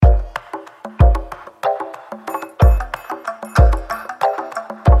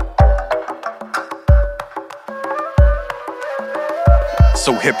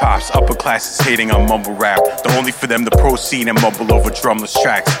So hip-hop's upper classes hating on mumble rap. The only for them to proceed and mumble over drumless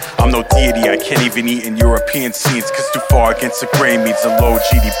tracks. I'm no deity, I can't even eat in European scenes, cause too far against the grain means a low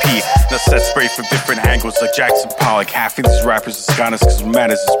GDP. Now set spray from different angles like Jackson Pollock. Half of these rappers are sconers cause what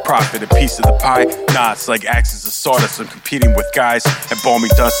matters is profit. A piece of the pie? Nah, it's like axes of sawdust. I'm competing with guys at balmy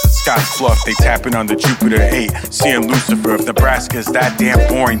dust and Scott's Bluff. They tapping on the Jupiter 8, seeing Lucifer. If Nebraska is that damn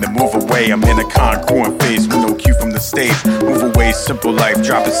boring, then move away. I'm in a congruent phase with no cue from the stage. Move away, simple life,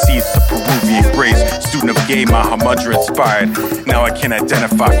 dropping seeds to Peruvian grace. Student of game, Mahamudra inspired. Now I can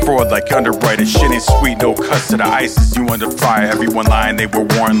identify fraud like underwriters. Shit ain't sweet, no cuss to the ISIS. You under fire, everyone lying, they were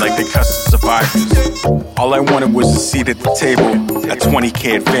warned like they cussed the survivors. All I wanted was a seat at the table, a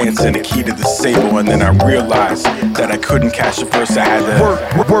 20K advance and a key to the sable. And then I realized that I couldn't cash a verse, I had to work.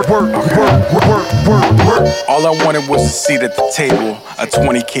 All I wanted was a seat at the table, a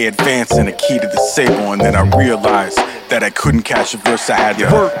 20K advance and a key to the sable. And then I realized that I couldn't cash a verse, I had to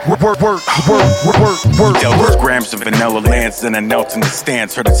dealt with grams of vanilla lands, then I knelt in the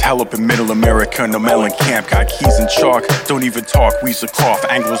stands. Heard it's hell up in middle America, no melon camp. Got keys and chalk, don't even talk, weasel cough.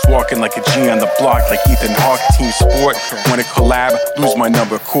 Anglers walking like a G on the block, like Ethan Hawke. Team sport, wanna collab, lose my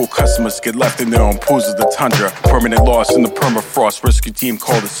number. Cool customers get left in their own pools of the tundra. Permanent loss in the permafrost, rescue team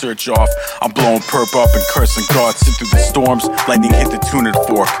called the search off. I'm blowing perp up and cursing God. Sit through the storms, lightning hit the tuning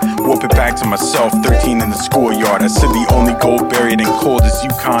fork. Warp it back to myself, 13 in the schoolyard. I said the only gold buried in cold is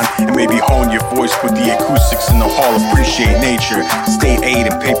Yukon. And maybe hone your voice with the acoustics in the hall. Appreciate nature, state aid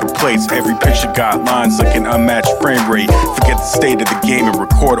and paper plates. Every picture got lines like an unmatched frame rate. Forget the state of the game and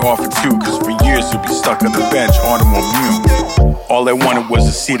record off it too, cause for years you'll be stuck on the bench, audible mute. All I wanted was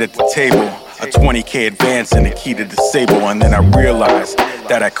a seat at the table, a 20K advance and a key to disable. And then I realized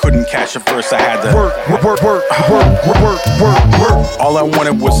that I couldn't catch a verse, I had to work. All I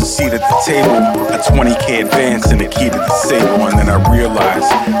wanted was a seat at the table, a 20K advance and a key to disable. And then I realized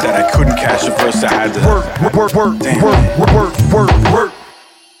that I couldn't catch a verse, I had to work. Damn.